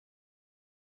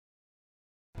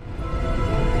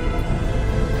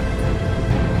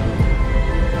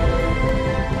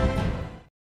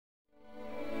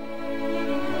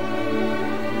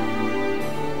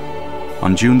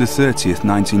On June the 30th,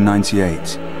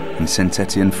 1998, in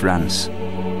Saint-Étienne, France,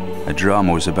 a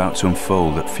drama was about to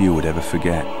unfold that few would ever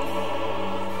forget.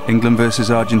 England versus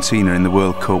Argentina in the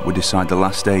World Cup would decide the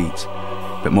last 8,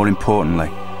 but more importantly,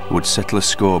 it would settle a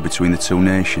score between the two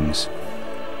nations.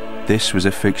 This was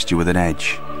a fixture with an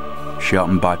edge,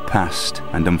 sharpened by past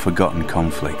and unforgotten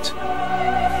conflict.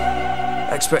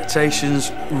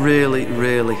 Expectations really,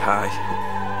 really high.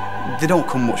 They don't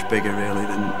come much bigger really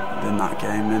than that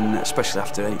game, and especially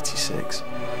after '86.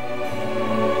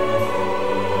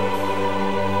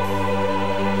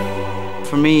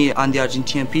 For me and the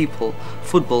Argentinian people,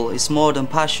 football is more than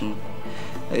passion.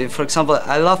 For example,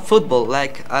 I love football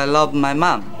like I love my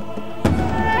mom.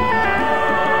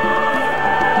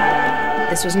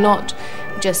 This was not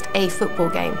just a football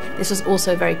game. This was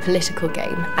also a very political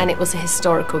game, and it was a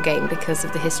historical game because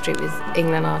of the history with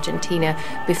England and Argentina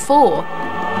before.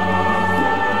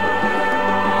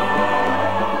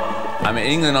 I mean,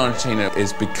 England and Argentina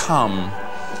has become,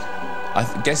 I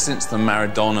guess since the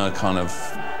Maradona kind of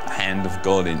hand of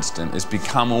God instant, it's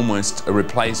become almost a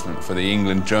replacement for the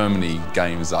England-Germany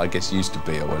games that I guess used to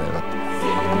be or whatever.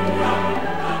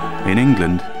 In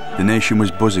England, the nation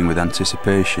was buzzing with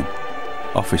anticipation.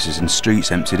 Offices and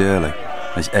streets emptied early,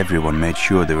 as everyone made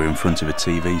sure they were in front of a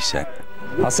TV set.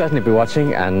 I'll certainly be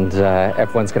watching, and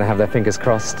everyone's going to have their fingers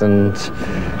crossed and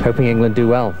hoping England do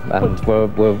well, and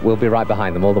we'll be right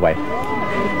behind them all the way.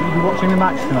 Will you be watching the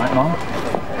match tonight, Mom?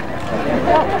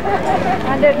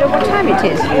 I don't know what time it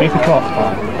is. 8 o'clock.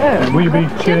 Oh. Will you be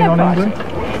cheering on England?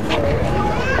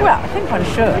 Well, I think one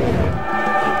should.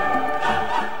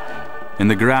 In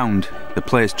the ground, the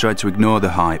players tried to ignore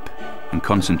the hype and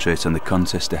concentrate on the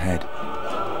contest ahead.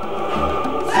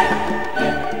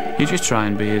 You just try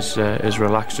and be as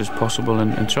relaxed as possible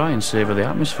and try and savour the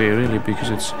atmosphere really, because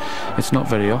it's not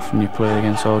very often you play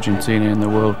against Argentina in the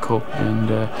World Cup and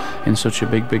in such a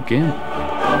big game.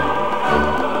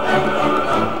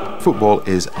 Football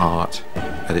is art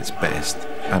at its best,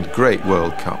 and great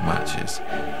World Cup matches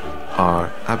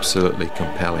are absolutely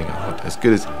compelling art, as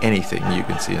good as anything you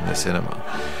can see in the cinema.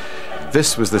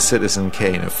 This was the Citizen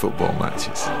Kane of football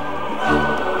matches.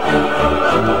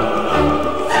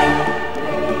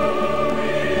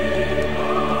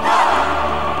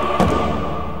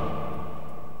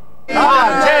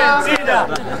 Argentina!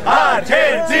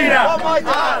 Argentina!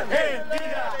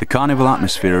 Argentina! The carnival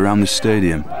atmosphere around the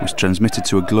stadium was transmitted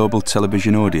to a global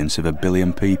television audience of 1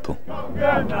 billion people.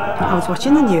 I was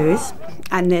watching the news,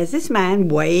 and there's this man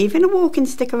waving a walking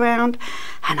stick around,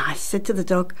 and I said to the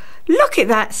dog, "Look at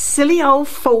that silly old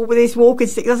fool with his walking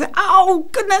stick." I said, "Oh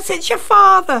goodness, it's your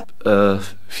father." A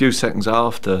few seconds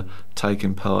after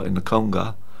taking part in the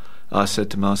conga, I said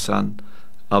to my son,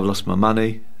 "I've lost my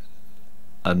money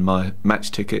and my match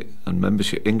ticket and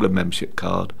England membership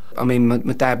card." I mean,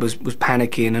 my dad was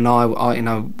panicking, and I, you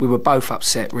know, we were both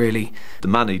upset really. The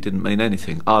money didn't mean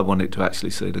anything. I wanted to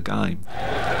actually see the game.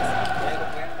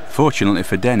 Fortunately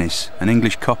for Dennis, an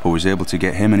English copper was able to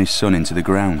get him and his son into the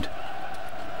ground.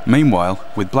 Meanwhile,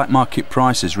 with black market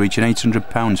prices reaching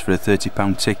 £800 for a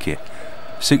 £30 ticket,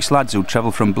 6 lads who'd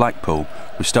travelled from Blackpool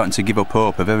were starting to give up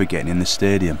hope of ever getting in the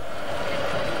stadium.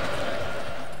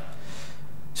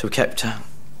 So we kept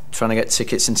trying to get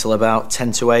tickets until about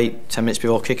 10 to 8, 10 minutes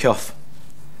before kick-off.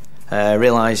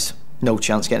 Realised no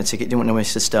chance getting a ticket, didn't want to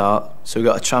miss the start, so we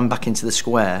got a tram back into the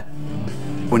square.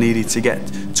 We needed to get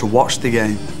to watch the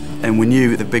game, and we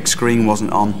knew the big screen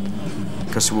wasn't on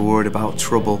because we were worried about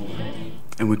trouble.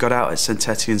 And we got out at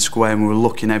Saint-Étienne Square and we were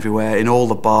looking everywhere, in all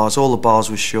the bars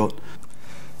were shut.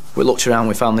 We looked around,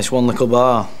 we found this one little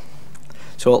bar.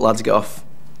 So all the lads got off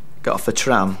the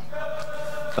tram.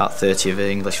 About 30 of the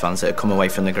English fans that had come away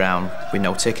from the ground with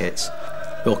no tickets.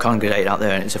 We all congregated out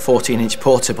there, and it's a 14-inch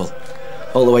portable.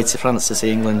 All the way to France to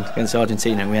see England against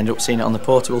Argentina, and we ended up seeing it on the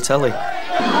portable telly.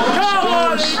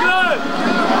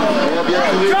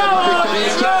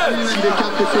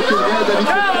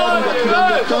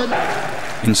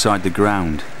 Inside the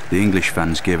ground, the English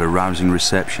fans gave a rousing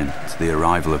reception to the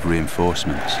arrival of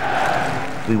reinforcements.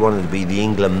 We wanted to be the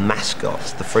England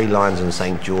mascots, the Three Lions and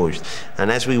St George.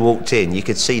 And as we walked in, you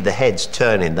could see the heads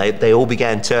turning. They all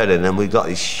began turning, and we got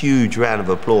this huge round of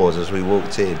applause as we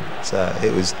walked in. So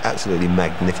it was absolutely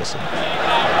magnificent.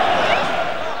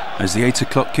 As the 8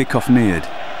 o'clock kick-off neared,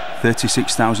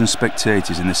 36,000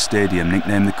 spectators in the stadium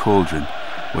nicknamed the Cauldron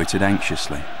waited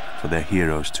anxiously for their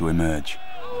heroes to emerge.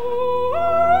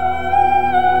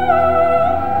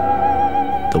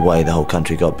 The way the whole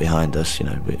country got behind us,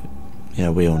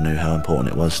 we all knew how important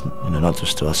it was, not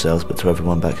just to ourselves, but to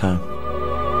everyone back home.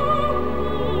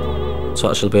 So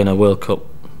actually being a World Cup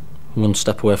one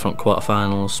step away from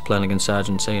quarterfinals, playing against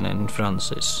Argentina in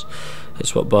France.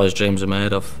 It's what boys' dreams are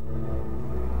made of.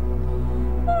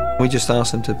 We just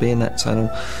asked them to be in that tunnel,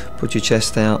 put your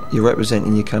chest out, you're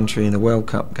representing your country in a World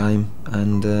Cup game,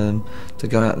 and to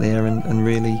go out there and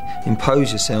really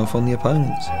impose yourself on the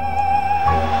opponents.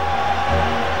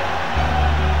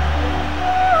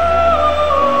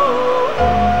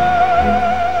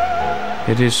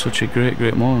 It is such a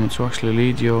great moment to actually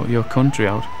lead your country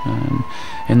out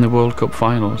in the World Cup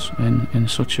finals in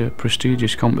such a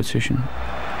prestigious competition.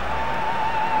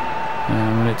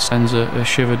 It sends a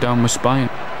shiver down my spine.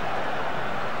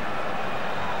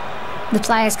 The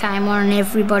players came on and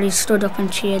everybody stood up and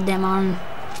cheered them on.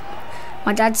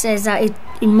 My dad says that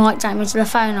he might take me to the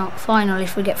final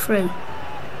if we get through.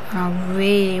 And I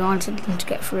really wanted them to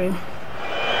get through.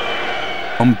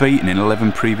 Unbeaten in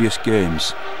 11 previous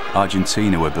games,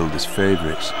 Argentina were billed as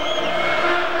favourites.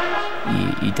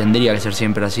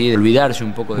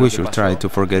 We should try to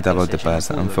forget about the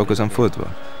past and focus on football.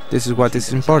 This is what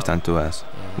is important to us.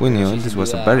 We knew this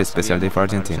was a very special day for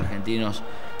Argentina.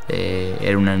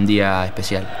 Era un día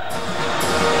especial.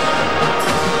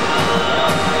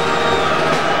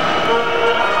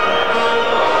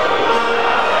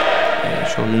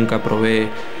 Yo nunca probé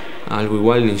algo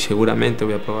igual y seguramente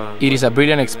voy a probar. It is a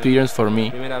brilliant experience for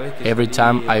me every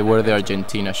time I wear the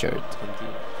Argentina shirt.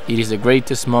 It is the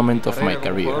greatest moment of my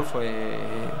career. Fue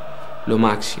lo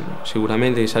máximo.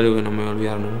 Seguramente es algo que no me voy a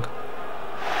olvidar nunca.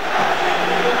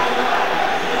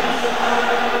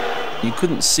 You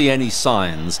couldn't see any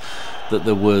signs that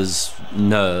there was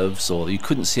nerves, or you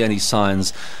couldn't see any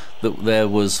signs that there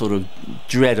was sort of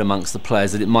dread amongst the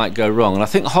players that it might go wrong. And I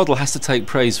think Hoddle has to take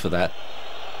praise for that.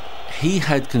 He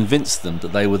had convinced them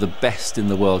that they were the best in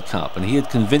the World Cup, and he had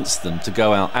convinced them to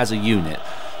go out as a unit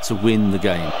to win the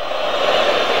game.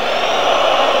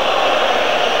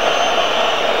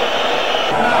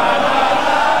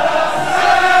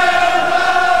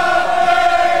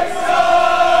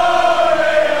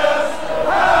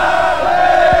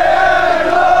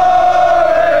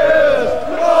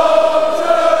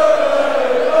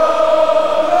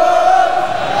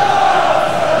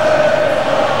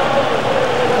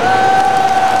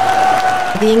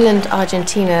 The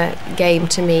England-Argentina game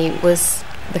to me was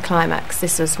the climax.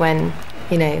 This was when,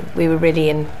 you know, we were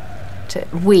really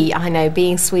I know,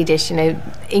 being Swedish, you know,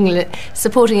 England,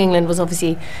 supporting England was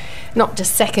obviously not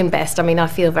just second best. I mean, I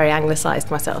feel very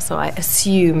anglicised myself, so I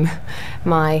assume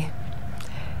my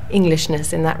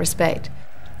Englishness in that respect.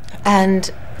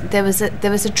 And there was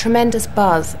a tremendous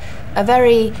buzz, a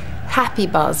very happy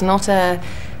buzz, not a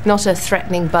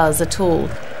threatening buzz at all.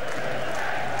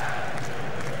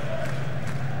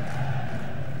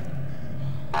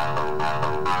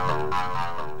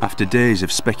 After days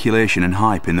of speculation and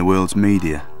hype in the world's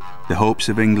media, the hopes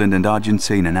of England and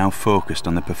Argentina now focused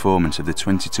on the performance of the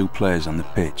 22 players on the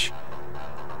pitch.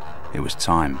 It was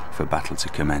time for battle to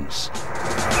commence.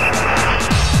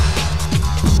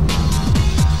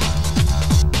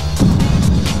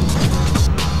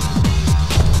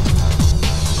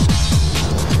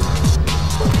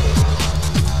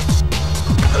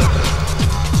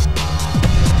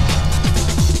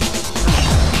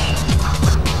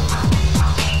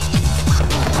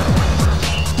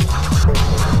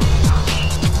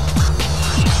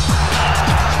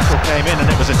 Came in and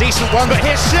it was a decent one, but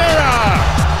here's Shearer!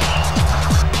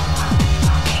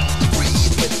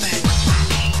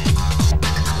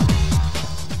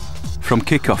 From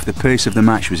kick-off, the pace of the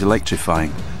match was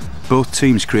electrifying. Both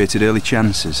teams created early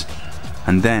chances,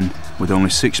 and then, with only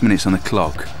 6 minutes on the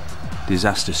clock,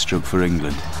 disaster struck for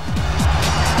England.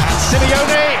 And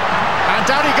Simeone, and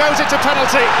down he goes into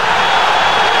penalty.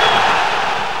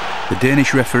 The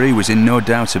Danish referee was in no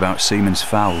doubt about Seaman's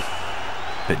foul,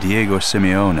 but Diego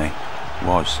Simeone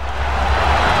was.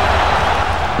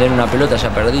 Era una pelota ya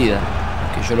perdida,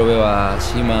 que yo lo veo a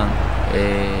Seaman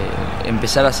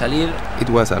empezar a salir. It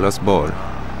was a lost ball.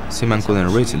 Seaman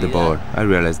couldn't reach the ball. I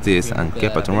realized this and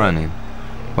kept on running.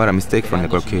 What a mistake from the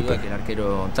goalkeeper. Que el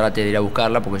arquero trate de ir a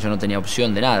buscarla porque yo no tenía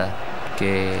opción de nada.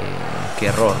 Qué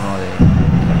error, ¿no?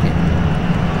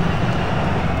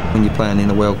 When you're playing in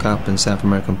the World Cup and South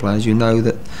American players, you know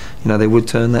that they would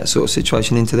turn that sort of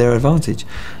situation into their advantage,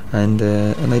 and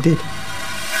they did.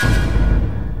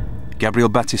 Gabriel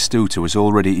Batistuta was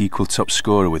already equal top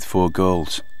scorer with 4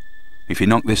 goals. If he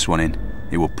knocked this one in,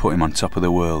 it would put him on top of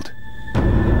the world.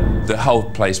 The whole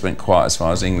place went quiet as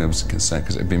far as England was concerned,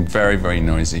 because it had been very, very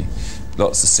noisy,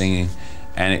 lots of singing,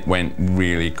 and it went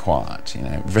really quiet, you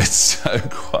know, so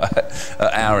quiet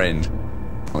at our end.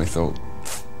 We thought,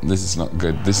 this is not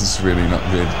good, this is really not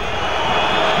good.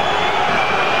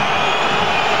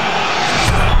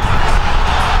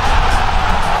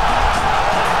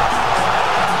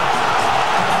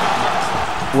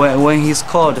 When he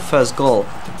scored the first goal,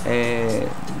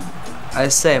 I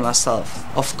say myself,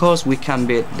 of course we can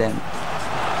beat them.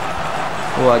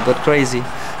 Oh, I got crazy.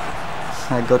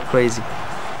 I got crazy.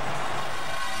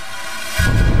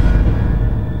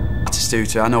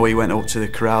 Batistuta, I know he went up to the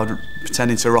crowd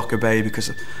pretending to rock a baby because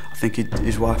I think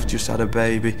his wife just had a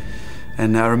baby.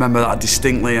 And I remember that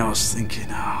distinctly. I was thinking,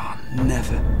 oh,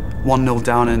 never. 1-0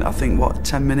 down and I think, what,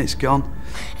 10 minutes gone?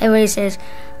 Everybody says,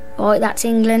 right, that's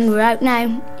England, we're out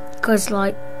now. Because,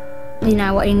 like, you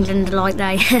know what England are like,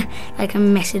 they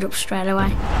can mess it up straight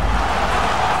away.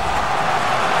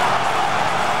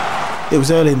 It was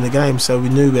early in the game, so we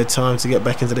knew we had time to get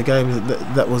back into the game.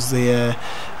 That was the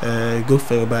good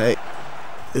thing about it.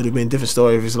 It would have been a different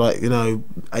story if it was like, you know,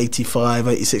 85,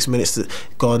 86 minutes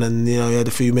gone and, you know, you had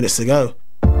a few minutes to go.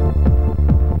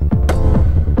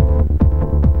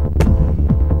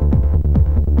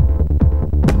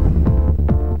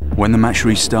 When the match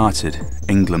restarted,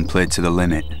 England played to the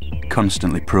limit,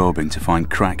 constantly probing to find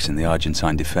cracks in the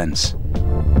Argentine defence.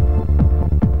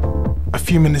 A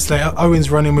few minutes later,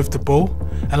 Owen's running with the ball,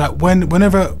 and like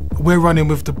whenever we're running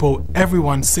with the ball,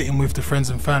 everyone's sitting with the friends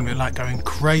and family, like going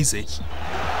crazy.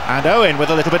 And Owen with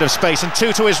a little bit of space, and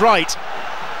two to his right.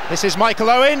 This is Michael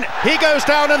Owen. He goes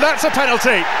down, and that's a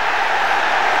penalty.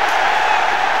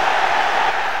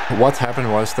 What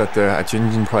happened was that the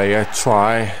Argentine player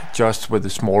tried just with a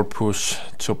small push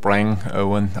to bring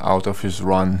Owen out of his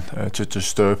run, to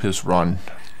disturb his run,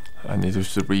 and it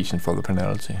was the reason for the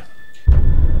penalty.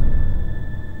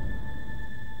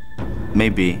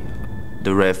 Maybe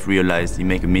the ref realized he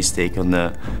made a mistake on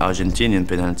the Argentinian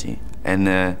penalty,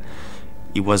 and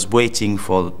he was waiting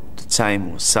for the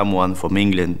time someone from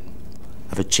England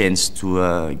have a chance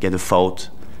to get a foul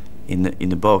in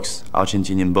the box,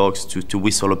 Argentinian box, to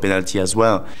whistle a penalty as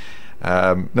well.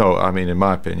 No, I mean, in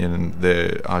my opinion,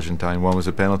 the Argentine one was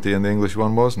a penalty and the English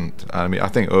one wasn't. I mean, I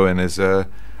think Owen's a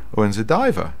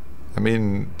diver. I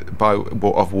mean,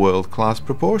 of world-class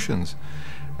proportions.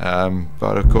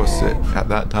 But of course, at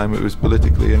that time, it was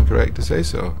politically incorrect to say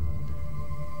so.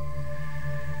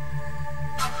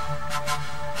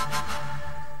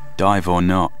 Dive or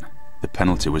not, the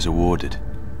penalty was awarded,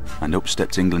 and up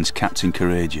stepped England's captain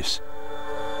Courageous.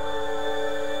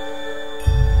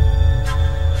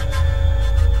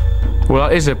 Well,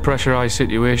 it is a pressurised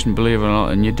situation, believe it or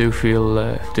not, and you do feel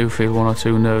one or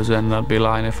two nerves then. I'd be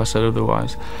lying if I said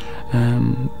otherwise.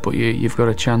 But you've got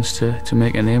a chance to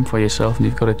make a name for yourself, and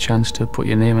you've got a chance to put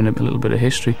your name in a little bit of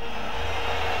history.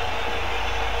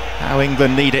 How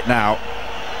England need it now.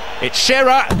 It's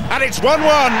Shearer, and it's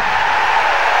 1-1.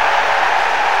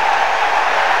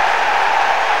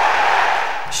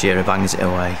 Shearer bangs it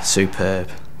away, superb.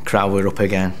 Crowd were up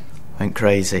again, went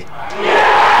crazy.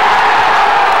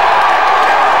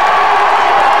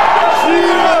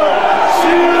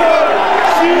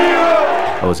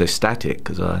 I was ecstatic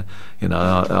because I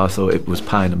thought it was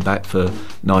paying them back for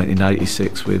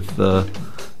 1986 with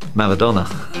Maradona.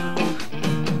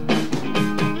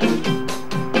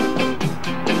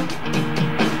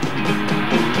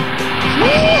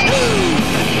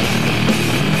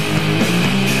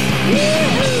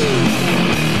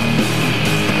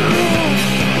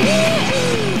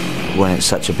 When it's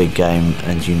such a big game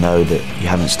and you know that you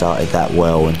haven't started that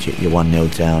well and you're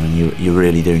 1-0 down and you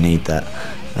really do need that,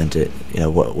 and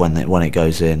when it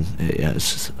goes in,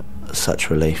 it's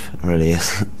such relief. It really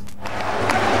is.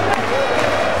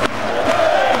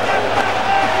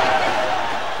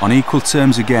 On equal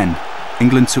terms again,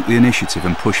 England took the initiative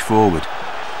and pushed forward.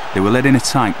 They were led in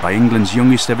attack by England's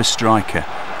youngest ever striker,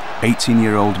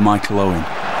 18-year-old Michael Owen.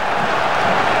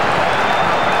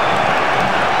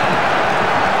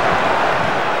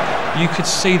 You could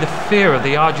see the fear of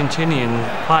the Argentinian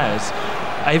players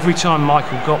every time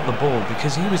Michael got the ball,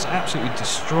 because he was absolutely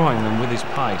destroying them with his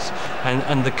pace.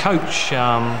 And the coach,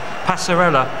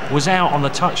 Passarella, was out on the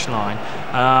touchline,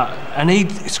 and he,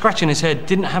 scratching his head,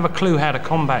 didn't have a clue how to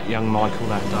combat young Michael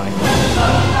that day.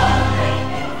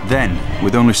 Then,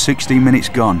 with only 16 minutes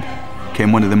gone,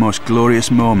 came one of the most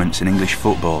glorious moments in English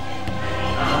football.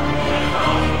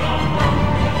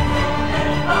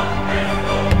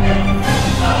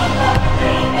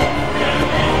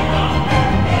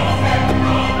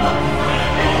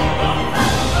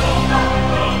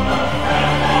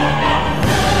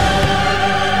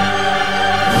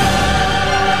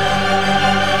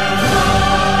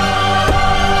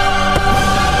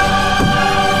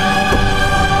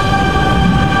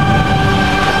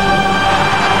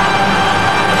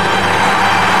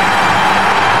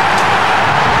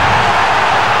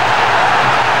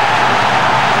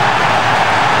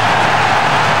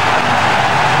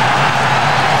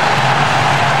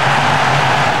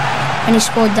 when he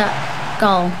scored that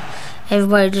goal,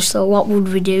 everybody just thought, what would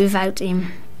we do without him?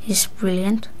 He's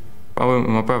brilliant. I went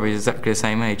with my brother, he's exactly the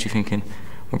same age. You're thinking,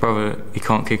 my brother, he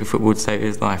can't kick a football to save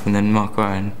his life, and then Mark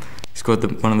Owen scored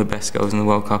one of the best goals in the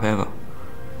World Cup ever.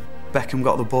 Beckham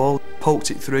got the ball, poked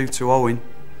it through to Owen.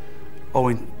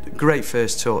 Owen, great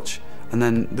first touch, and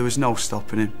then there was no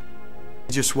stopping him.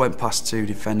 He just went past two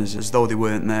defenders as though they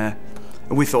weren't there,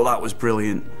 and we thought that was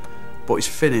brilliant. But his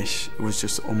finish was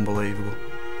just unbelievable.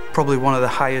 Probably one of the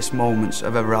highest moments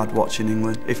I've ever had watching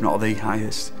England, if not the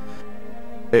highest.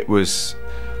 It was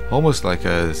almost like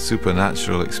a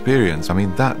supernatural experience. I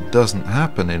mean, that doesn't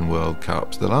happen in World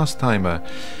Cups. The last time a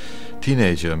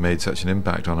teenager made such an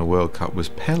impact on a World Cup was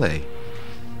Pelé,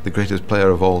 the greatest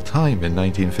player of all time, in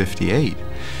 1958.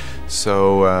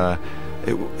 So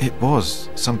it was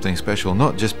something special,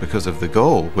 not just because of the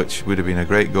goal, which would have been a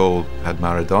great goal had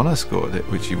Maradona scored it,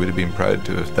 which he would have been proud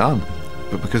to have done,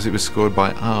 but because it was scored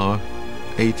by our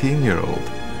 18-year-old.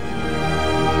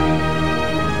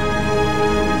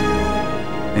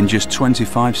 In just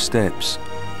 25 steps,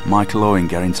 Michael Owen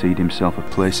guaranteed himself a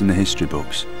place in the history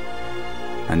books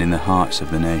and in the hearts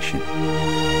of the nation.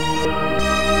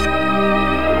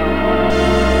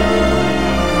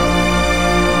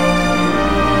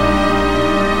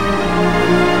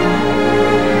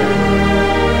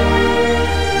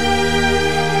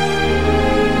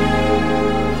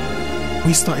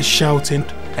 We started shouting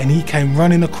and he came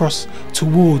running across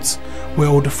towards where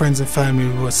all the friends and family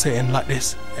were sitting like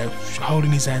this,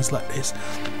 holding his hands like this.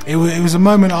 It was a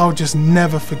moment I'll just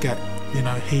never forget. You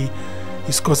know, he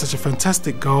scored such a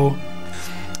fantastic goal.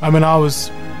 I mean, I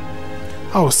was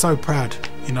so proud.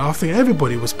 You know, I think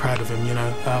everybody was proud of him, you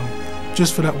know,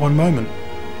 just for that one moment.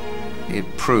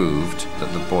 It proved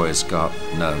that the boy's got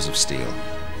nerves of steel,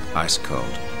 ice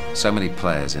cold. So many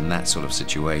players in that sort of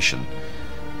situation,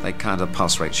 they kind of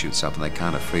pulse rate shoots up and they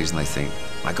kind of freeze and they think,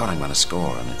 my God, I'm going to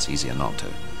score, and it's easier not to.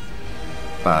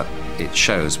 But it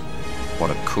shows what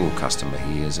a cool customer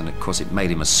he is, and of course it made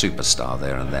him a superstar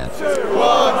there and then.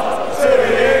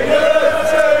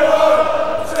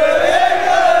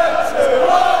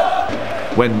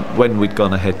 When we'd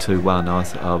gone ahead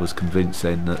 2-1, I was convinced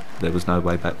then that there was no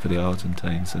way back for the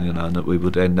Argentines, and, you know, and that we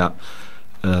would end up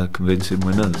convincing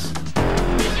winners.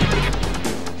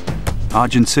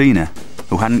 Argentina,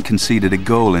 who hadn't conceded a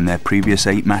goal in their previous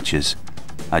 8 matches,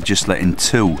 had just let in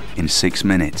 2 in 6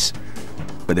 minutes.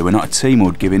 But they were not a team who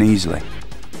would give in easily.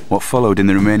 What followed in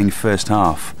the remaining first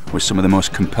half was some of the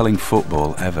most compelling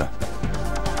football ever.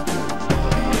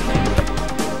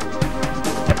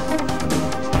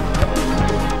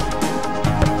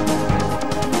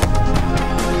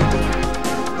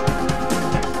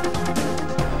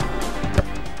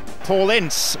 Paul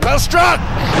Ince, well struck!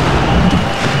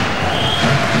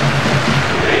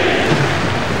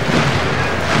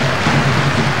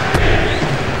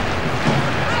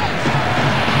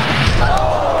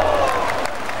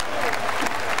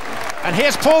 And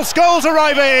here's Paul Scholes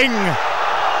arriving!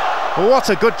 What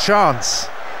a good chance.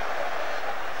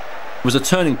 It was a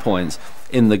turning point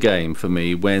in the game for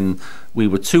me when we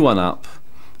were 2-1 up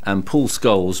and Paul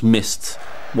Scholes missed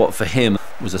what for him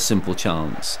was a simple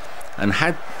chance. And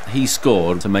had he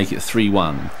scored to make it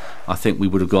 3-1, I think we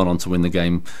would have gone on to win the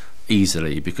game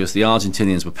easily, because the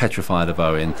Argentinians were petrified of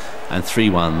Owen, and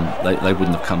 3-1 they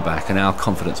wouldn't have come back, and our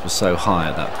confidence was so high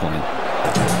at that point.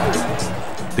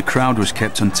 The crowd was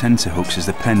kept on tenterhooks as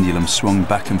the pendulum swung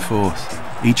back and forth.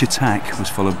 Each attack was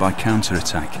followed by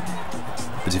counter-attack.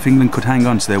 But if England could hang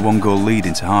on to their 1-goal lead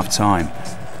into half-time,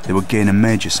 they would gain a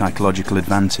major psychological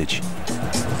advantage.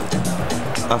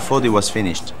 I thought it was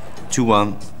finished.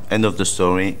 2-1, end of the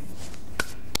story.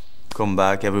 Come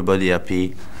back, everybody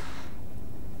happy.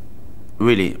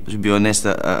 Really, to be honest,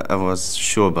 I was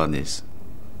sure about this.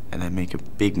 And I make a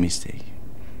big mistake.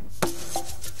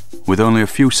 With only a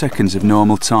few seconds of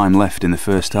normal time left in the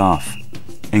first half,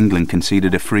 England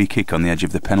conceded a free kick on the edge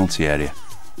of the penalty area.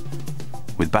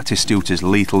 With Batistuta's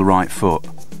lethal right foot,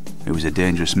 it was a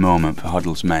dangerous moment for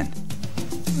Hoddle's men.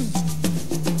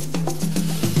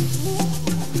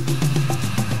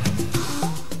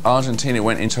 Argentina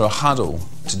went into a huddle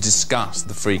to discuss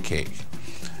the free kick,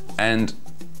 and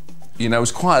you know, it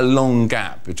was quite a long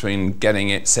gap between getting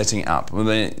it, setting it up. Well,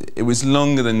 it was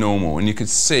longer than normal, and you could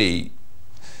see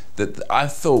that I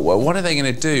thought, well, what are they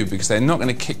going to do? Because they're not going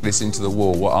to kick this into the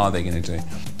wall. What are they going to do?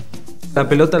 La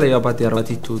pelota la iba a patear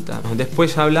Batistuta.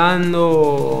 Después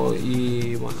hablando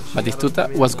y bueno. Batistuta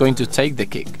was going to take the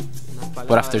kick,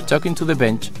 but after talking to the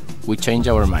bench, we changed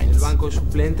our minds. El banco de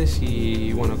suplentes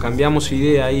y bueno, cambiamos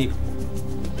idea ahí.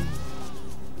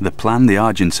 The plan the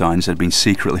Argentines had been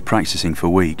secretly practicing for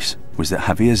weeks was that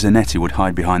Javier Zanetti would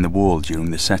hide behind the wall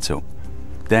during the set-up.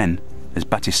 Then, as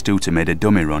Batistuta made a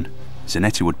dummy run,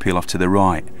 Zanetti would peel off to the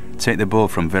right, take the ball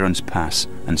from Veron's pass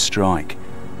and strike.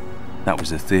 That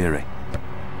was the theory.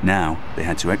 Now they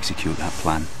had to execute that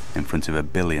plan in front of a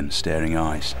billion staring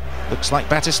eyes. Looks like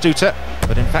Batistuta,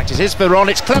 but in fact it is Veron.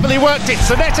 It's cleverly worked, it's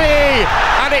Zanetti,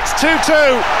 and it's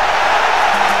 2-2.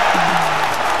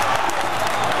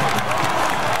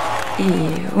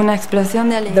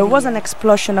 There was an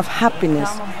explosion of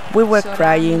happiness. We were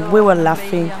crying, we were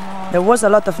laughing. There was a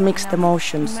lot of mixed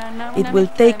emotions. It will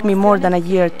take me more than a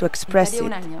year to express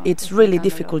it. It's really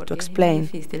difficult to explain.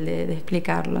 It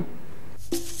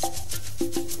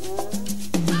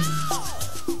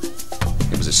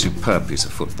was a superb piece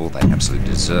of football. They absolutely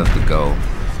deserved the goal.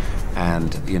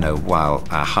 And, you know, while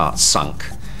our hearts sunk,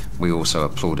 we also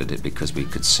applauded it because we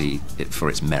could see it for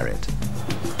its merit.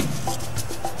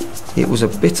 It was a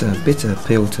bitter, bitter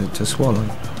pill to swallow,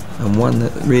 and one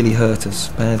that really hurt us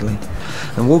badly.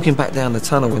 And walking back down the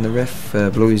tunnel when the ref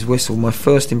blew his whistle, my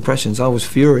first impressions, I was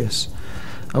furious.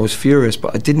 I was furious,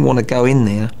 but I didn't want to go in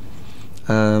there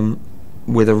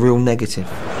with a real negative.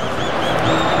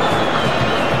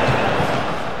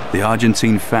 The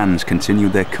Argentine fans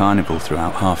continued their carnival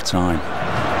throughout half-time.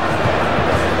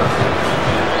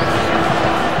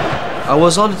 I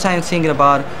was all the time thinking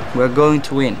about we're going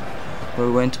to win.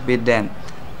 We're going to beat them.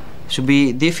 It should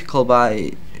be difficult, but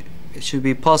it should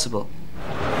be possible.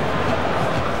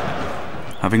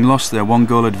 Having lost their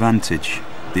one-goal advantage,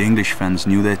 the English fans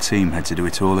knew their team had to do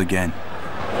it all again.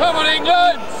 Come on,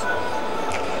 England!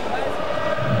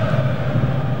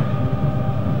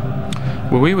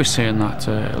 Well, we were saying that,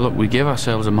 look, we gave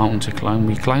ourselves a mountain to climb,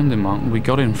 we climbed the mountain, we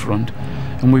got in front,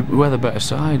 and we were the better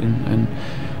side, and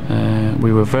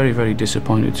we were very, very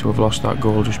disappointed to have lost that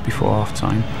goal just before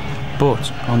half-time.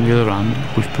 But, on the other hand,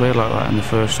 we've played like that in the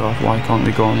first half, why can't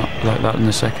we go on like that in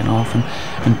the second half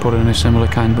and put in a similar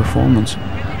kind of performance?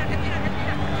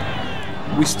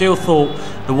 We still thought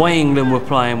the way England were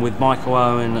playing with Michael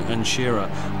Owen and Shearer,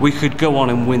 we could go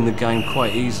on and win the game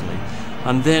quite easily.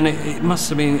 And then it must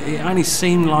have been, it only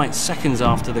seemed like seconds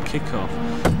after the kick-off,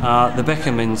 the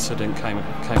Beckham incident came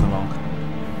along.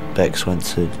 Becks went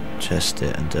to chest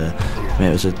it, and I mean,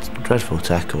 it was a dreadful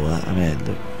tackle. I mean, it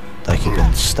looked like he'd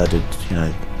been studded, you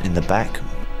know, in the back.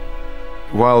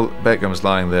 While Beckham's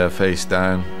lying there face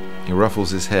down, he ruffles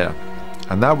his hair,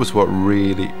 and that was what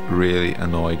really, really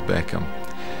annoyed Beckham.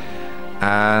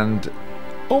 And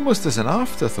almost as an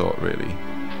afterthought, really,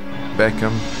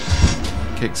 Beckham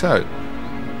kicks out.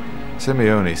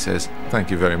 Simeone says,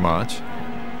 "Thank you very much."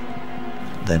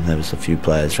 Then there was a few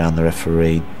players around the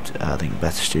referee. I think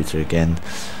Batistuta again,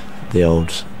 the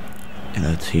old, you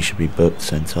know, he should be booked,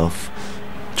 sent off,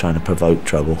 trying to provoke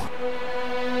trouble.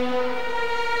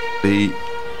 The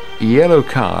yellow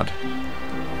card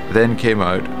then came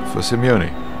out for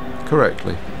Simeone,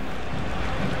 correctly.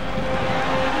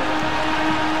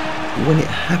 When it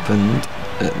happened,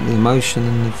 the emotion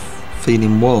and the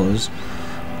feeling was,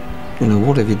 you know,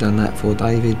 what have you done that for,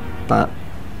 David? But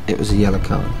it was a yellow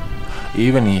card.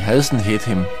 Even he hasn't hit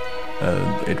him,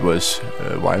 it was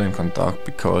violent conduct,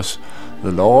 because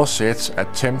the law says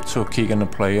attempt to kick on a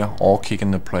player or kick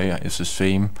on the player is the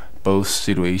same. Both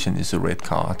situations is a red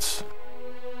cards.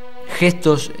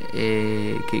 Gestos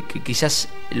que quizás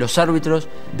los árbitros.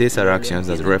 These are actions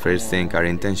that referees think are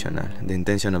intentional, the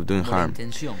intention of doing harm.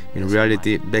 In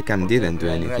reality, Beckham didn't do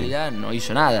anything. No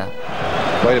hizo nada.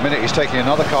 Wait a minute, he's taking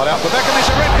another card out for Beckham. It's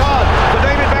a red card for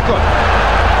David Beckham.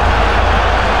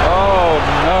 Oh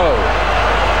no!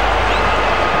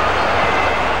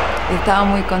 Estaba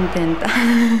muy contenta.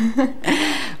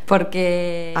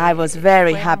 I was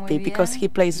very happy because he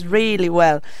plays really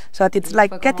well, so that it's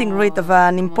like getting rid of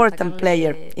an important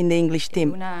player in the English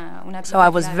team. So I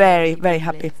was very, very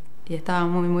happy. We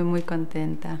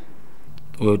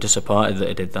were disappointed that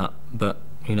he did that, but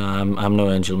you know, I'm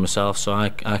no angel myself, so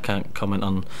I can't comment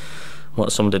on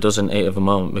what somebody does in the heat of a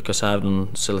moment, because I've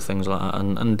done silly things like that,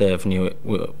 and Dave knew it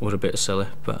were a bit silly,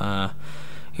 but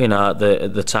you know, at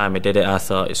the time he did it, I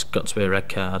thought it's got to be a red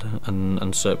card,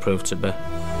 and so it proved to be.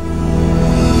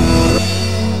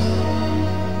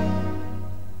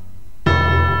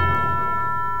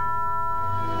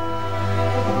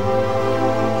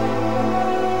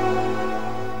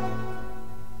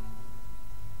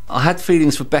 I had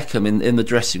feelings for Beckham in the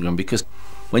dressing room, because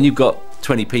when you've got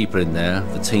 20 people in there,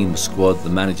 the team squad, the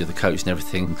manager, the coach and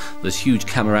everything, there's huge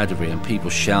camaraderie and people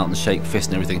shout and shake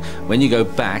fists and everything. When you go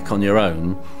back on your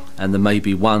own and there may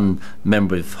be one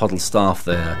member of Hoddle's staff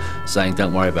there saying,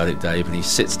 "Don't worry about it, Dave," and he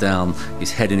sits down,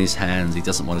 his head in his hands, he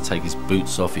doesn't want to take his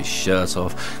boots off, his shirt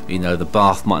off, you know, the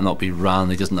bath might not be run,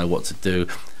 he doesn't know what to do.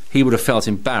 he would have felt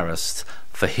embarrassed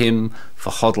for him, for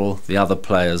Hoddle, the other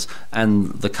players, and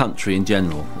the country in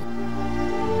general.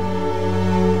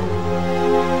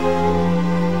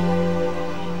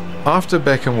 After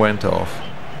Beckham went off,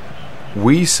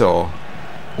 we saw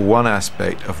one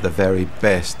aspect of the very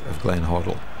best of Glenn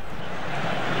Hoddle.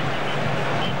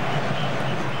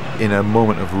 In a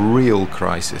moment of real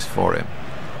crisis for him,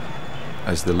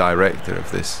 as the director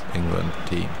of this England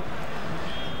team,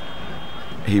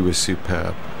 he was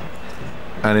superb.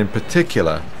 And in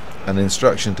particular, an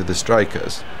instruction to the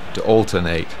strikers to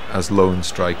alternate as lone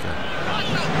striker.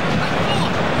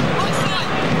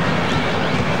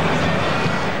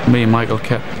 Me and Michael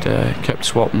kept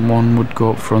swapping. One would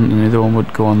go up front and the other one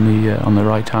would go on the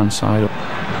right hand side.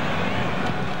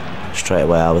 Straight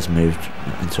away I was moved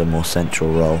into a more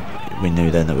central role. We knew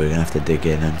then that we were going to have to dig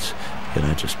in and, you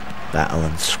know, just battle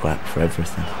and scrap for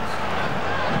everything.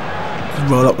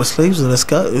 Roll up my sleeves and let's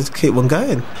go. Let's keep on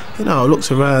going. You know, I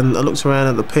looked around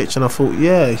at the pitch and I thought,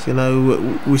 yeah, you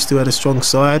know, we still had a strong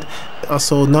side. I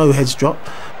saw no heads drop.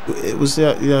 It was,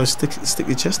 you know, stick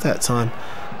your chest out time.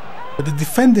 But the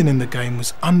defending in the game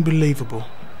was unbelievable,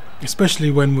 especially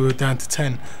when we were down to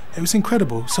 10. It was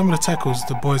incredible. Some of the tackles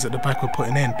the boys at the back were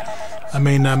putting in. I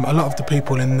mean, a lot of the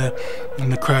people in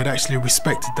the crowd actually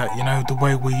respected that. You know, the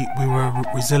way we were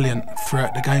resilient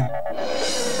throughout the game.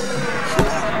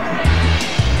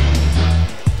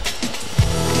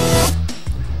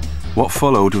 What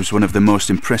followed was one of the most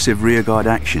impressive rearguard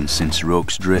actions since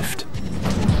Rocque's drift.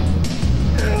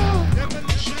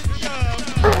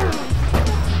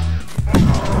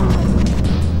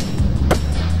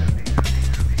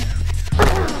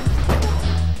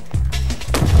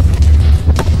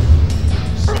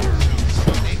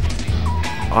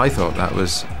 I thought that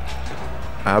was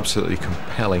absolutely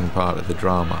compelling part of the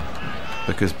drama,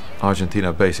 because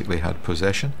Argentina basically had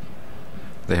possession,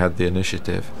 they had the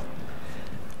initiative,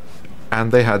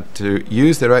 and they had to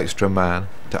use their extra man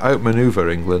to outmaneuver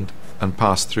England and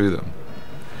pass through them.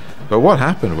 But what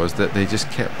happened was that they just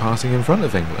kept passing in front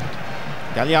of England.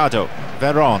 Gallardo,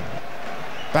 Veron,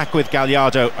 back with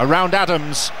Gallardo, around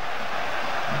Adams,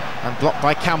 and blocked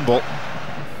by Campbell.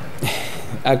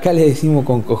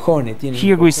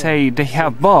 Here we say they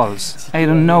have balls. I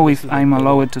don't know if I'm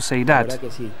allowed to say that,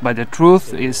 but the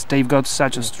truth is they've got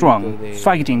such a strong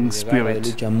fighting spirit.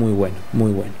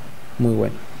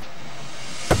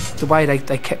 The way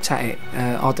they kept at it,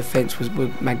 our defence was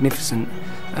magnificent.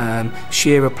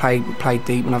 Shearer played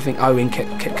deep, and I think Owen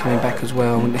kept coming back as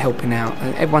well and helping out.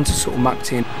 And everyone just sort of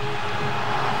mucked in.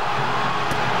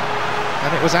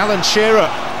 And it was Alan Shearer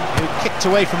who kicked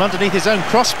away from underneath his own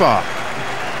crossbar.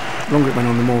 The longer it went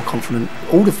on, the more confident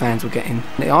all the fans were getting.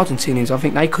 The Argentinians, I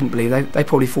think they couldn't believe. They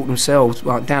probably thought themselves,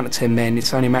 well, down to 10 men,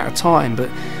 it's only a matter of time. But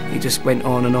it just went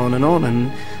on and on and on.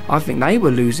 And I think they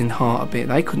were losing heart a bit.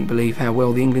 They couldn't believe how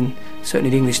well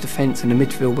certainly the English defence and the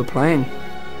midfield were playing.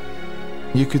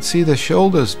 You could see the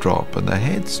shoulders drop and the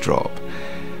heads drop.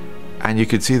 And you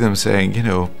could see them saying, you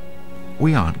know,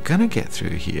 we aren't going to get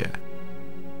through here.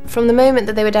 From the moment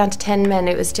that they were down to 10 men,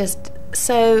 it was just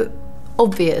so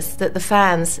obvious that the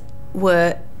fans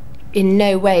were in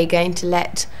no way going to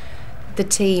let the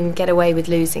team get away with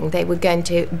losing. They were going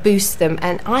to boost them,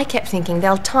 and I kept thinking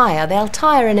they'll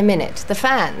tire in a minute. The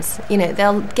fans, you know,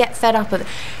 they'll get fed up of it.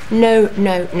 No,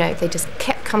 they just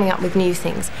kept coming up with new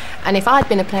things. And if I'd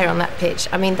been a player on that pitch,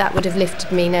 I mean, that would have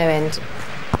lifted me no end.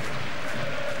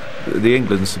 The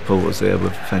England supporters there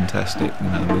were fantastic. You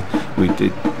know, we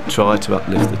did try to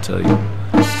uplift the team.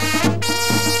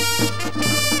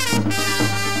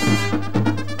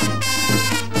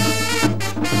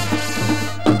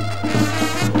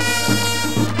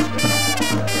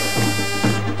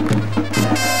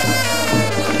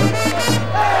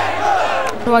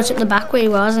 Right at the back where he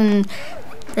was, and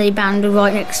they banded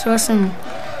right next to us, and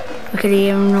we could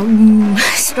hear him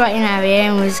straight in our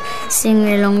ear and was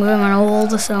singing along with him on all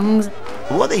the songs.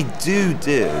 What they do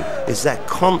is that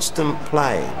constant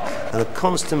playing, and the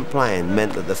constant playing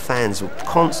meant that the fans were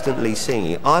constantly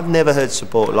singing. I've never heard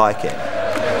support like it.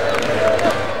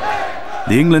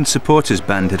 The England supporters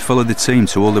band had followed the team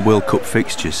to all the World Cup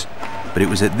fixtures, but it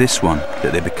was at this one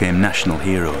that they became national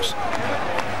heroes.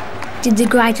 Did the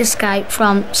great escape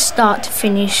from start to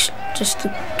finish, just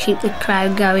to keep the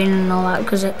crowd going and all that,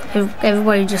 because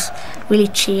everybody just really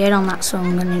cheered on that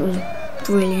song, and it was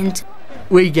brilliant.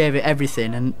 We gave it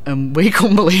everything, and we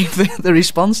couldn't believe the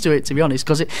response to it, to be honest,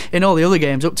 because in all the other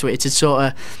games up to it, it's sort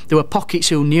of, there were pockets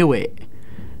who knew it,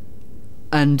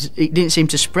 and it didn't seem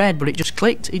to spread, but it just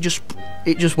clicked. It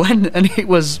just went, and it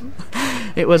was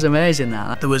It was amazing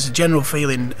that. There was a general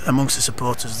feeling amongst the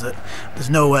supporters that there's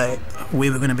no way we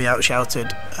were going to be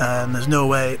outshouted, and there's no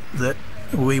way that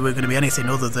we were going to be anything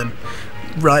other than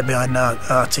right behind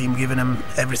our team, giving them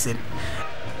everything.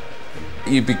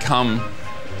 You become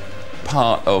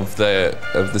part of the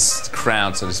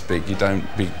crowd, so to speak.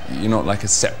 You're not like a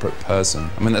separate person.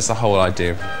 I mean, that's the whole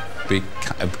idea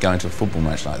of going to a football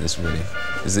match like this, really,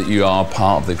 is that you are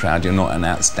part of the crowd. You're not an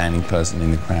outstanding person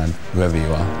in the crowd, whoever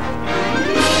you are.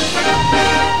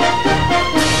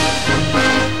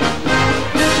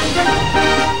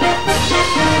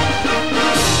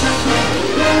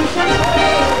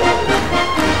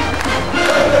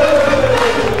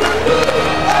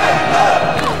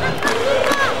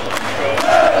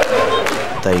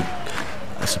 They,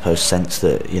 I suppose, sensed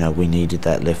that we needed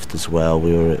that lift as well.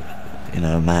 We were,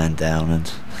 a man down,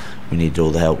 and we needed all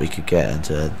the help we could get,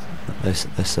 and they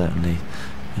certainly,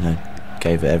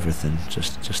 gave it everything,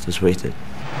 just as we did.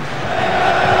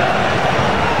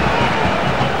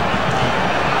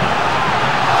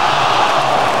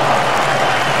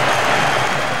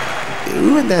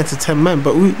 We went down to 10 men,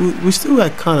 but we still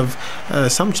had kind of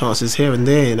some chances here and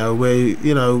there, where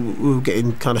we were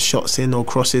getting kind of shots in or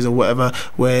crosses or whatever,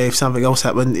 where if something else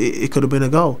happened, it could have been a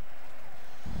goal.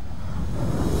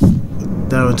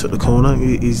 Darren took the corner,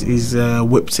 he's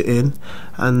whipped it in,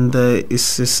 and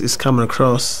it's coming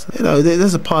across.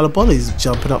 There's a pile of bodies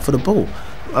jumping up for the ball.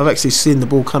 I've actually seen the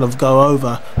ball kind of go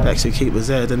over the actual keeper's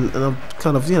head, and I've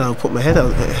kind of put my head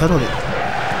on it.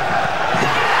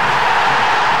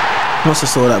 Once I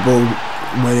saw that ball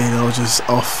went in, I was just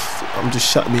off. I'm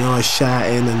just shutting my eyes,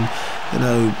 shouting, and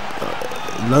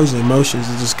loads of emotions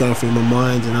are just going through my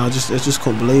mind, and I just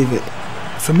couldn't believe it.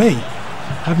 For me,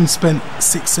 having spent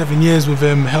 6-7 years with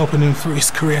him, helping him through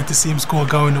his career, to see him score a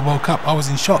goal in the World Cup, I was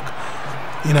in shock.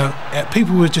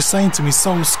 People were just saying to me,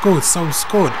 "Scholes scored, Scholes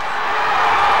scored."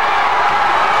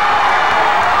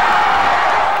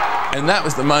 And that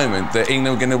was the moment that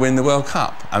England were going to win the World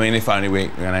Cup. I mean, if only we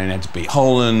only had to beat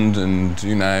Holland, and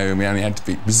we only had to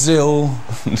beat Brazil,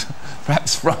 and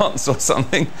perhaps France or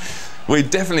something, we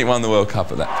definitely won the World Cup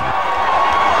at that point.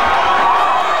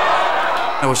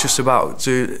 I was just about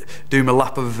to do my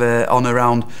lap of on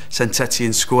around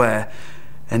Saint-Etienne Square,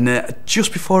 and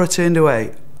just before I turned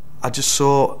away, I just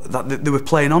saw that they were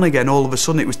playing on again. All of a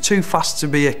sudden, it was too fast to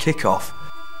be a kick-off.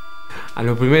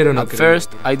 At first,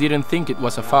 I didn't think it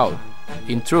was a foul.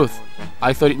 In truth,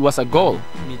 I thought it was a goal.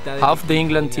 Half the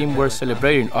England team were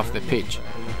celebrating off the pitch.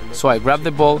 So I grabbed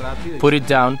the ball, put it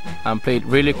down, and played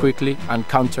really quickly and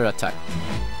counter-attacked.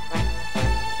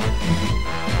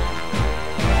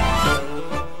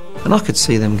 And I could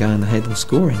see them going ahead and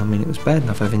scoring. I mean, it was bad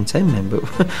enough having 10 men, but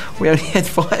we only had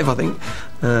 5, I think,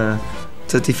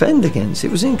 to defend against.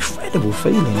 It was an incredible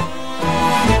feeling.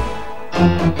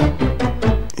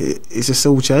 It just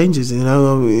all changes, you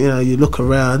look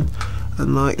around,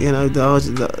 and the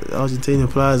Argentinian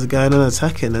players are going on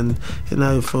attacking, and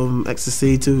from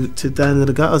ecstasy to down to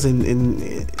the gutters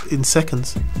in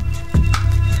seconds.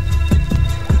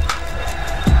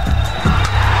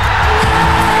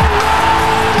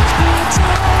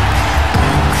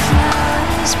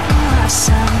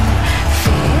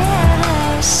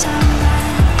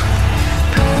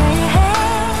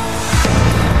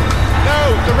 No,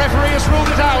 the referee has ruled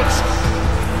it out.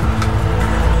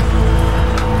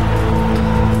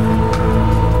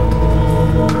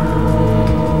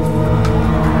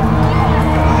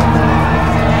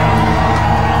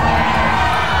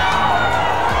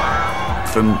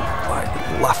 From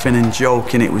laughing and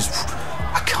joking, it was,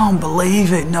 I can't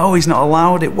believe it. No, he's not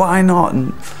allowed it. Why not?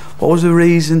 And what was the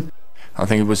reason? I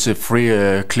think it was a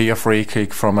clear free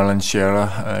kick from Alan Shearer.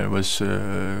 It was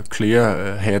a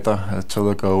clear header to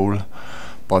the goal,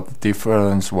 but the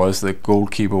difference was the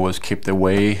goalkeeper was kept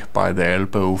away by the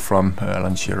elbow from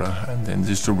Alan Shearer, and then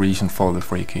this is the reason for the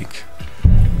free kick.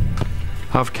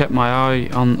 I've kept my eye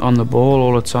on the ball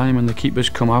all the time, and the keeper's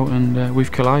come out, and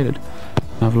we've collided.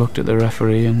 I've looked at the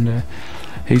referee, and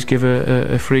he's given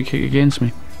a free kick against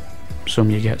me. Some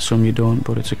you get, some you don't,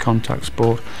 but it's a contact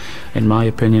sport. In my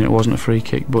opinion, it wasn't a free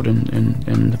kick, but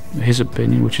in his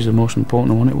opinion, which is the most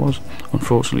important one, it was,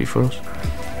 unfortunately for us.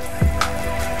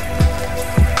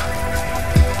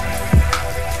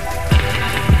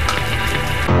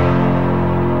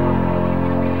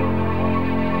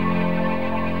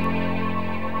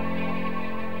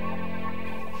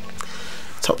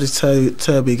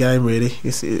 Topsy-turvy game, really.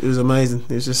 It was amazing.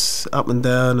 It was just up and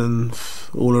down and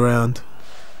all around.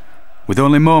 With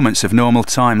only moments of normal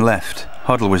time left,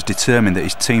 Hoddle was determined that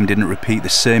his team didn't repeat the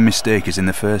same mistake as in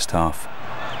the first half.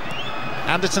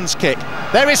 Anderson's kick.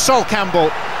 There is Sol Campbell.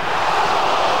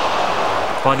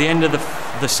 By the end of the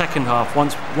the second half,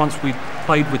 once we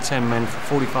played with 10 men for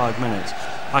 45 minutes,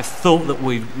 I thought that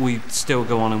we'd still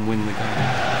go on and win the game.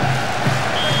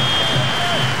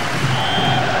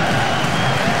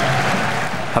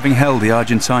 Having held the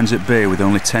Argentines at bay with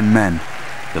only 10 men,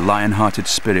 the lion-hearted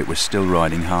spirit was still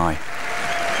riding high.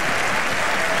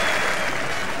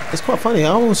 It's quite funny.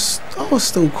 I was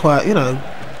still quite,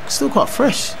 still quite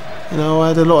fresh. I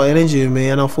had a lot of energy in me,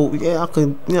 and I thought, yeah, I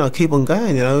could, keep on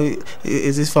going.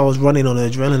 It's as if I was running on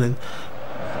adrenaline.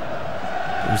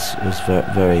 It was very,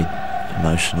 very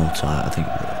emotional time. I think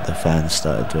the fans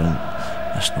started doing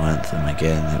national anthem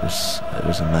again. It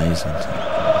was amazing.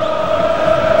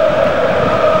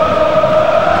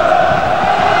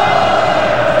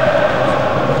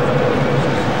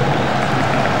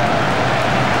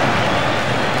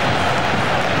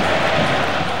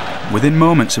 Within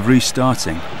moments of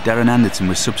restarting, Darren Anderton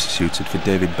was substituted for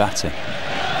David Batty.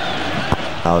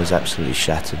 I was absolutely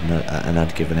shattered, and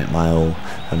I'd given it my all.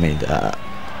 I mean,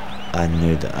 I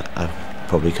knew that I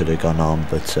probably could have gone on,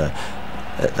 but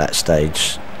at that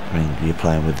stage, I mean, you're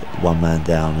playing with one man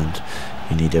down and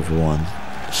you need everyone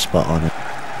spot on it.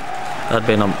 I'd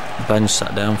been on bench,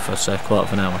 sat down for, say, a quarter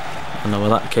of an hour, and I was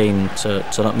that keen to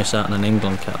not miss out on an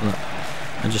England cap.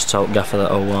 I just told Gaffer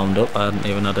that I warmed up. I hadn't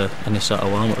even had any sort of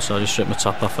warm-up, so I just stripped my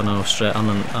top off and I was straight on,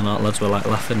 and our lads were like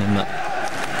laughing in that.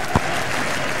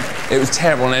 It was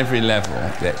terrible on every level,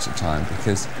 the extra time,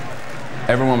 because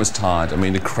everyone was tired. I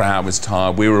mean, the crowd was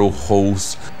tired, we were all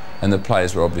hoarse, and the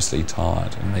players were obviously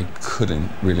tired, and they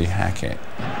couldn't really hack it.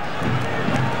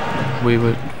 We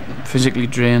were physically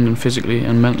drained and physically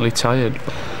and mentally tired.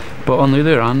 But on the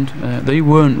other hand, they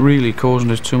weren't really causing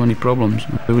us too many problems.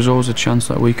 There was always a chance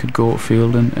that we could go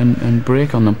upfield and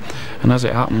break on them. And as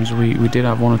it happens, we did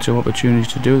have one or two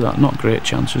opportunities to do that. Not great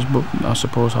chances, but I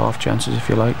suppose half chances, if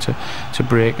you like, to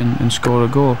break and score a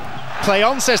goal. Play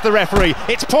on, says the referee.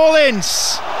 It's Paul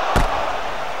Ince.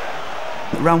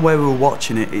 Around where we were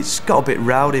watching it, it's got a bit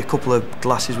rowdy. A couple of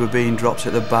glasses were being dropped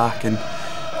at the back, and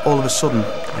all of a sudden,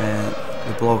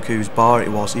 the bloke whose bar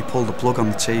it was, he pulled the plug on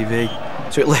the TV.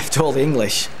 So it left all the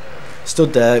English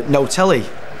stood there, no telly,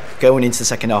 going into the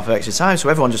second half of extra time, so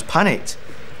everyone just panicked.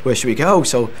 Where should we go?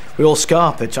 So we all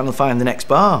scarpered trying to find the next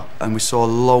bar. And we saw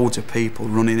loads of people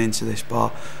running into this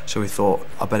bar, so we thought,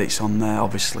 I bet it's on there,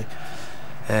 obviously.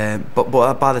 But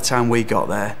by the time we got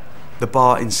there, the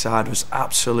bar inside was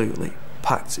absolutely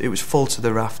packed. It was full to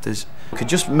the rafters. We could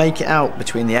just make it out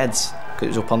between the heads, because it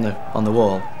was up on the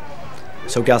wall.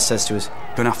 So Gaz says to us,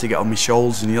 "You're going to have to get on my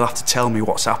shoulders and you'll have to tell me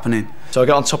what's happening." So I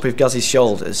got on top of Gaz's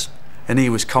shoulders, and he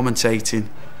was commentating,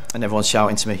 and everyone's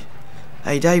shouting to me,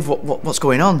 "Hey Dave, what's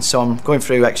going on?" So I'm going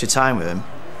through extra time with him,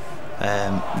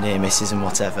 near misses and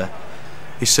whatever.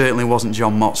 He certainly wasn't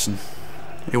John Motson.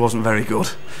 He wasn't very good.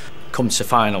 Come to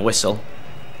final whistle,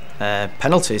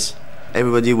 penalties.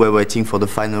 Everybody were waiting for the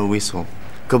final whistle.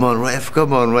 Come on, ref, for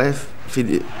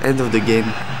the end of the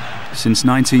game. Since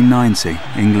 1990,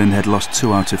 England had lost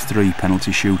 2 out of 3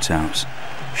 penalty shootouts.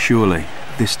 Surely,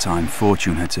 this time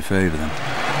fortune had to favour them.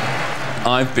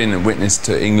 I've been a witness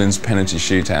to England's penalty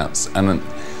shootouts, and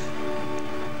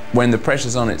when the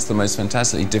pressure's on, it's the most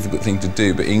fantastically difficult thing to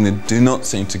do, but England do not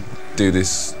seem to do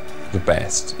this the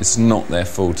best. It's not their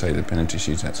forte, the penalty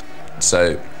shootouts.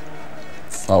 So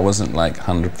I wasn't like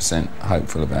 100%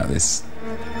 hopeful about this.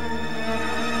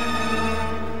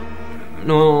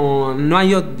 There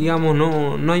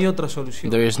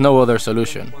is no other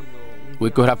solution.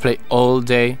 We could have played all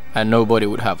day and nobody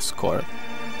would have scored.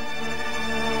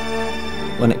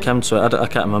 When it came to it, I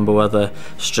can't remember whether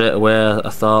straight away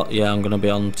I thought, yeah, I'm going to be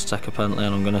on to take a penalty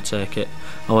and I'm going to take it,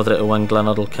 or whether it was when Glenn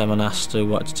Hoddle came and asked who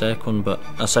wanted to take one, but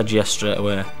I said yes straight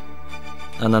away.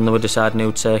 And then they were deciding who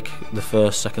would take the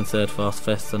first, second, third, fourth,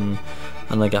 fifth, and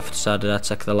the gaffer decided I'd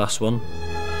take the last one.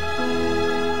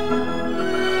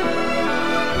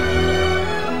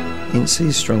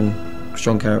 Ince's strong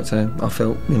character, I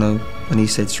felt, and he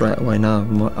said straight away, no,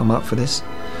 I'm up for this.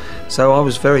 So I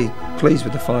was very pleased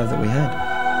with the 5 that we had.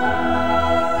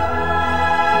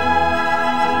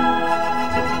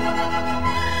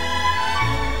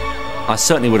 I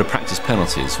certainly would have practiced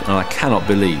penalties, and I cannot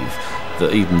believe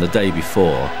that even the day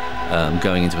before,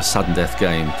 going into a sudden death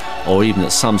game, or even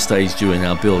at some stage during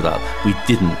our build-up, we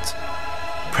didn't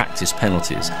practice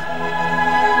penalties.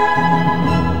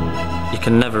 You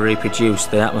can never reproduce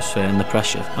the atmosphere and the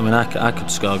pressure. I mean, I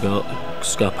could score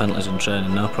penalties in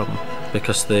training, no problem,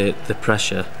 because the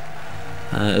pressure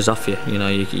is off you.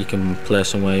 You can play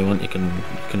somewhere you want. You can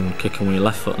kick them with your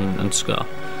left foot and score.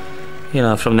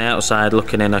 From the outside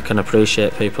looking in, I can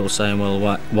appreciate people saying, "Well,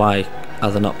 why are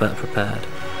they not better prepared?"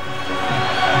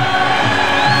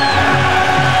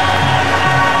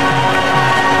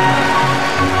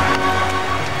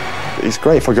 it's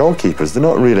great for goalkeepers. They're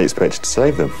not really expected to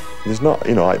save them. There's not,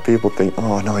 you know, like people think,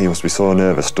 oh no, he must be so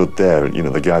nervous, stood there, you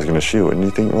know, the guy's going to shoot, and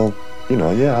you think, well, you know,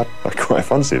 yeah, I quite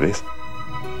fancy this.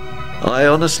 I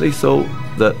honestly thought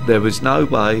that there was no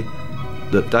way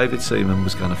that David Seaman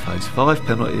was going to face 5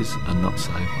 penalties and not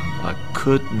save one. I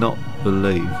could not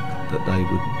believe that they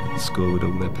would score with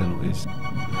all their penalties.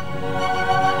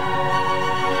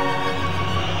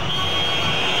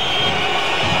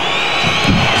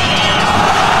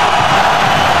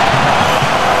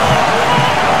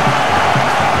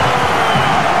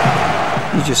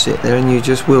 You just sit there and you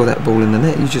just wheel that ball in the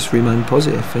net. You just remain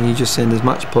positive, and you just send as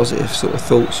much positive sort of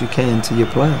thoughts you can to your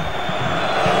player.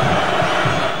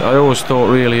 I always thought,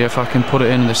 really, if I can put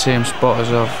it in the same spot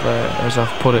as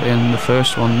I've put it in the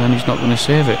first one, then he's not going to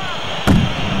save it.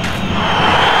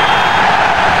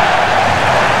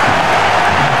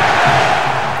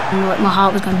 And like my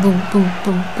heart was going boom, boom,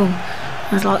 boom, boom. I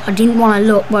was like, I didn't want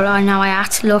to look, but I know I had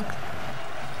to look.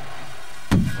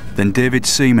 Then David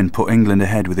Seaman put England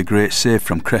ahead with a great save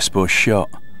from Crespo's shot.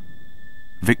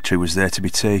 Victory was there to be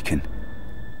taken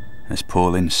as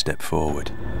Paul Ince stepped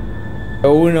forward. You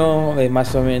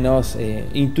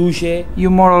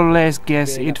more or less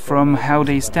guess it from how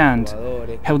they stand,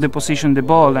 how they position the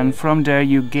ball, and from there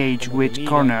you gauge which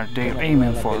corner they're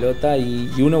aiming for.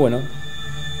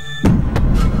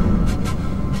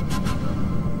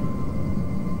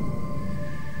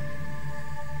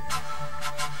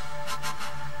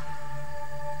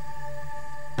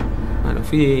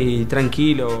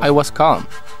 I was calm.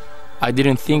 I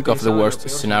didn't think of the worst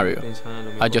scenario.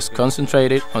 I just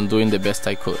concentrated on doing the best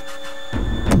I could.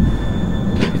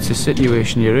 It's a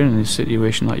situation you're in, and the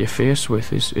situation that you're faced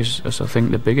with is I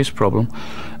think, the biggest problem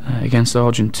against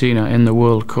Argentina in the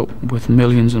World Cup, with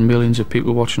millions and millions of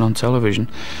people watching on television.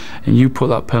 And you put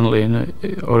that penalty in,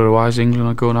 otherwise England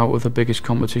are going out with the biggest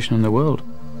competition in the world.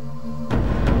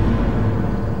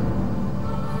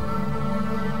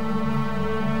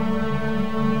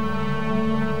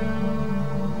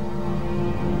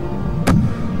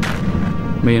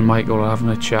 Me and Michael were having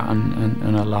a chat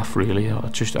and a laugh, really. I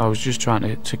was just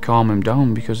trying to calm him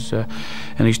down, because and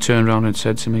he's turned around and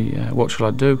said to me, what shall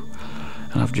I do?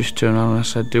 And I've just turned around and I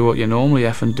said, do what you normally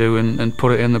effing do and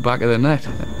put it in the back of the net.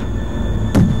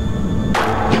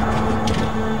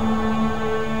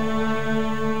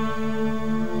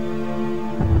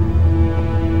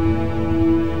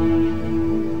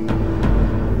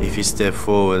 If he stepped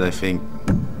forward, I think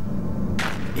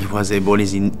he was able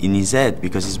in his head,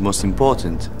 because it's most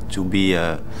important to be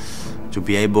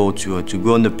able to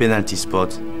go on the penalty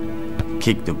spot,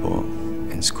 kick the ball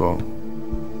and score.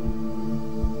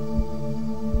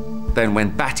 Then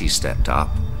when Batty stepped up,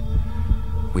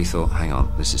 we thought, hang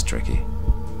on, this is tricky.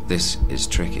 This is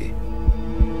tricky.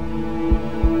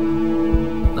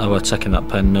 I was taking that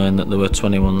pen knowing that there were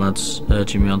 21 lads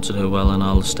urging me on to do well, and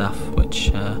all the staff,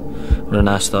 which were a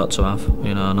nice thought to have,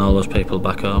 you know, and all those people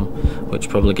back home, which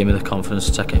probably gave me the confidence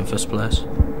to take it in first place.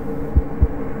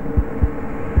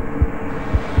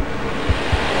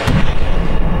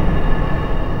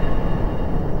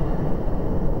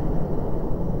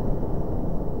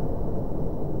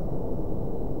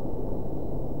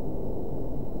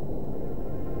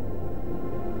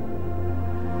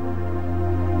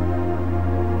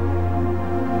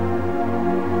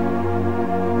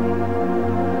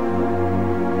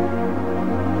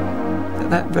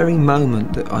 That very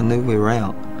moment that I knew we were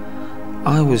out,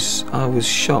 I was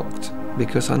shocked,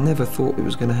 because I never thought it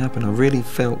was going to happen. I really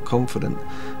felt confident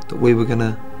that we were going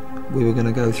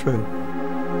to go through.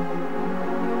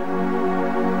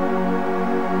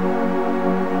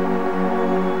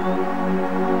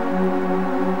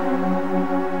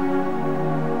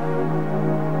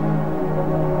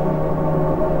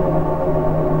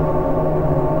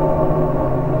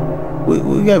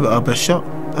 We gave it our best shot.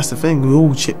 That's the thing. We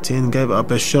all chipped in, gave it our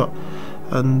best shot,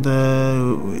 and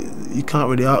you can't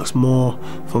really ask more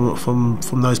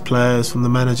from those players, from the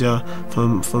manager,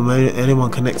 from anyone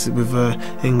connected with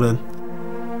England.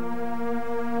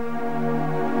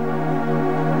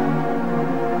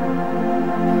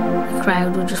 The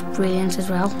crowd were just brilliant as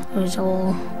well. It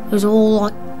was all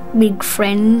like big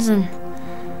friends, and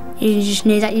you just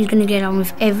knew that you were going to get on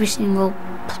with every single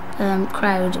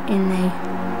crowd in there.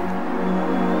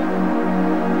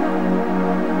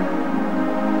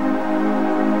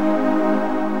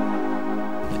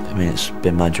 I mean, it's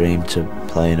been my dream to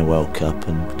play in a World Cup,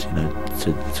 and you know,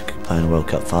 to play in a World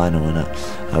Cup final, and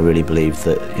I really believed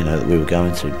that, you know, that we were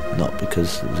going to, not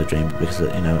because it was a dream, but because,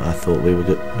 you know, I thought we were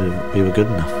good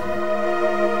enough.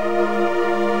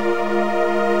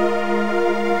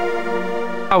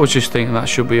 I was just thinking that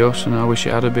should be us, and I wish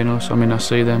it had been us. I mean, I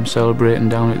see them celebrating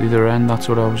down at the other end. That's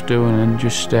what I was doing, and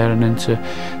just staring into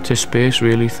space,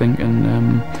 really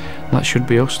thinking that should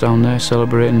be us down there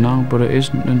celebrating now, but it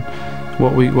isn't. And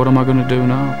what am I going to do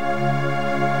now?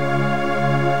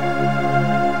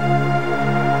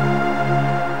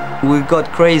 We got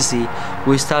crazy.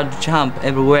 We started to jump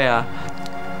everywhere.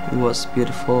 It was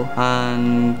beautiful,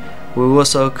 and we were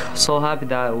so happy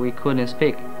that we couldn't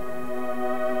speak.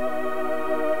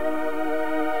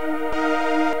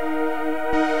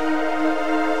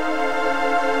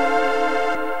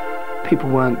 People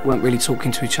weren't really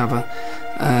talking to each other.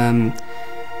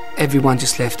 Everyone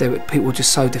just left. People were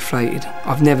just so deflated.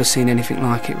 I've never seen anything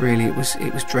like it. Really, it was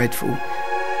dreadful.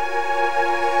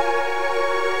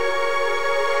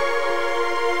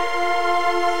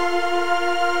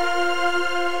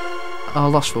 I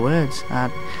was lost for words. I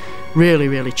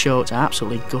really choked. I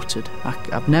absolutely gutted.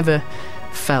 I've never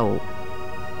felt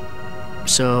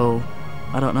so,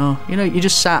 I don't know. You know, you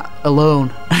just sat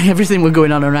alone. Everything was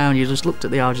going on around you. Just looked at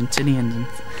the Argentinians,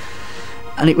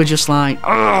 and it was just like,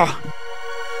 ugh.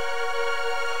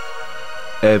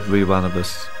 Every one of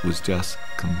us was just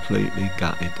completely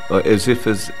gutted, as if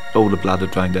all the blood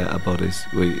had drained out our bodies.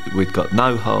 We'd got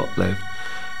no heart left.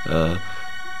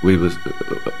 We were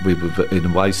in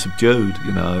a way subdued.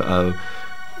 You know,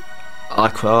 I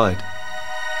cried.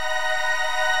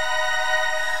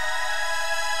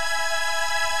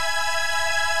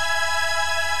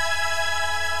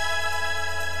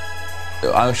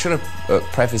 I should have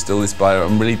prefaced all this by I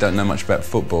really don't know much about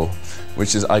football,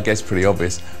 which is, I guess, pretty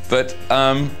obvious. But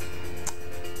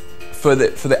for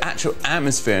the actual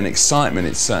atmosphere and excitement,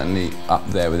 it's certainly up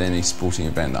there with any sporting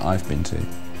event that I've been to.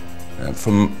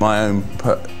 From my own,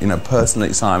 personal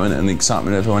excitement and the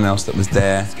excitement of everyone else that was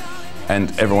there,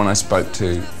 and everyone I spoke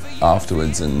to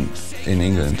afterwards and in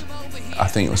England, I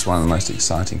think it was one of the most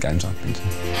exciting games I've been to. I'm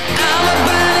a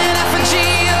burning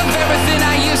effigy of everything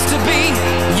I used to be.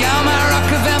 You're my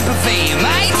rock of empathy,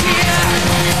 my dear.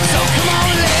 So come on,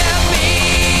 let me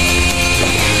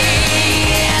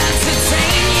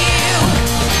entertain you.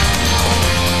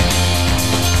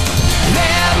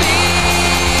 Let me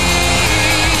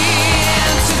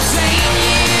entertain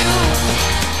you.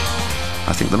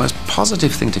 I think the most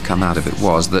positive thing to come out of it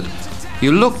was that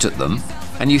you looked at them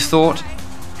and you thought,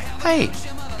 hey,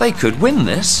 they could win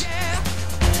this.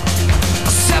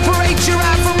 Separate your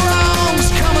right from wrongs.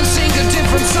 Come and sing a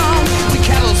different song. The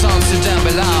cattle songs that don't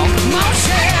belong.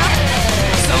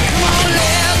 So come on,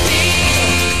 let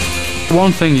me.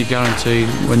 One thing you guarantee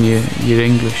when you're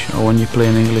English, or when you play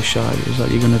an English side, is that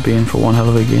you're going to be in for one hell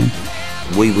of a game.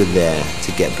 We were there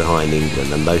to get behind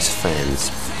England, and those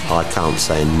fans, I can't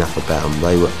say enough about them.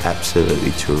 They were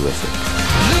absolutely terrific.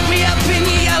 Look me up in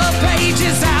your yellow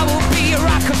pages. I will be a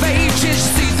rock of ages.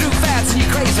 See through fats and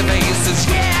your crazy faces.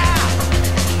 Yeah.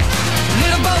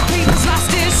 Little Bo Peep's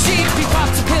lost his sheep. He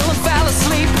popped a pill and fell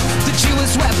asleep. The Jew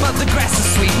is wet, but the grass is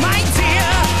sweet, my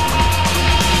dear.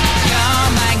 Your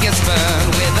mind gets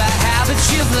burned with the habits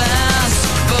you've learned,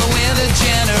 but with a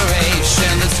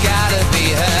generation that's gotta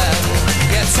be heard.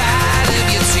 Get tired of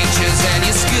your teachers and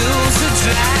your schools are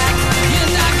drag.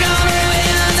 You're not gonna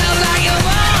win out like your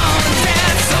mom and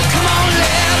dad. So come on,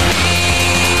 let me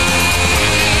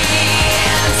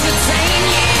entertain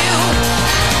you.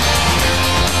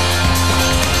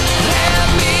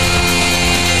 Let me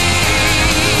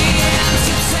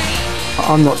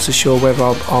entertain. I'm not so sure whether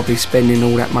I'll be spending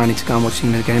all that money to go and watch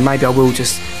England again. Maybe I will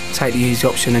just take the easy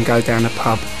option and go down the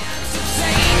pub.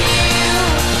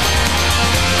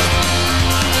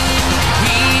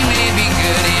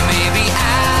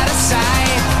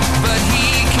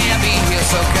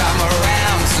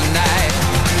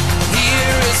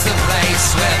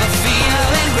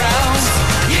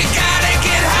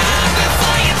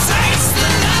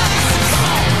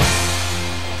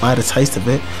 I had a taste of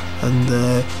it, and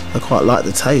I quite liked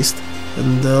the taste,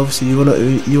 and obviously you want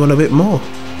a bit more.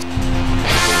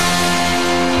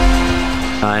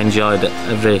 I enjoyed it,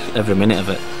 every minute of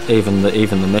it. Even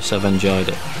the miss, I've enjoyed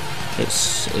it.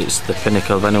 It's the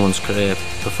pinnacle of anyone's career,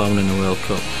 performing in the World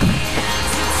Cup.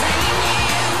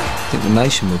 I think the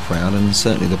nation were proud, and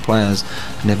certainly the players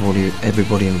and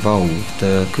everybody involved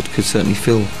could certainly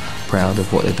feel proud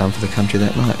of what they'd done for the country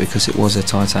that night, because it was a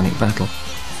titanic battle.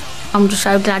 I'm just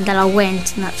so glad that I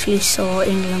went and actually saw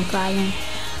England playing.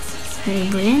 Really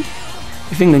brilliant.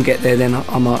 If England get there, then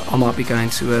I might be going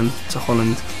to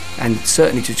Holland, and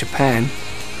certainly to Japan.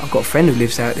 I've got a friend who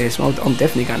lives out there, so I'm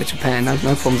definitely going to Japan. No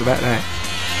problems about that.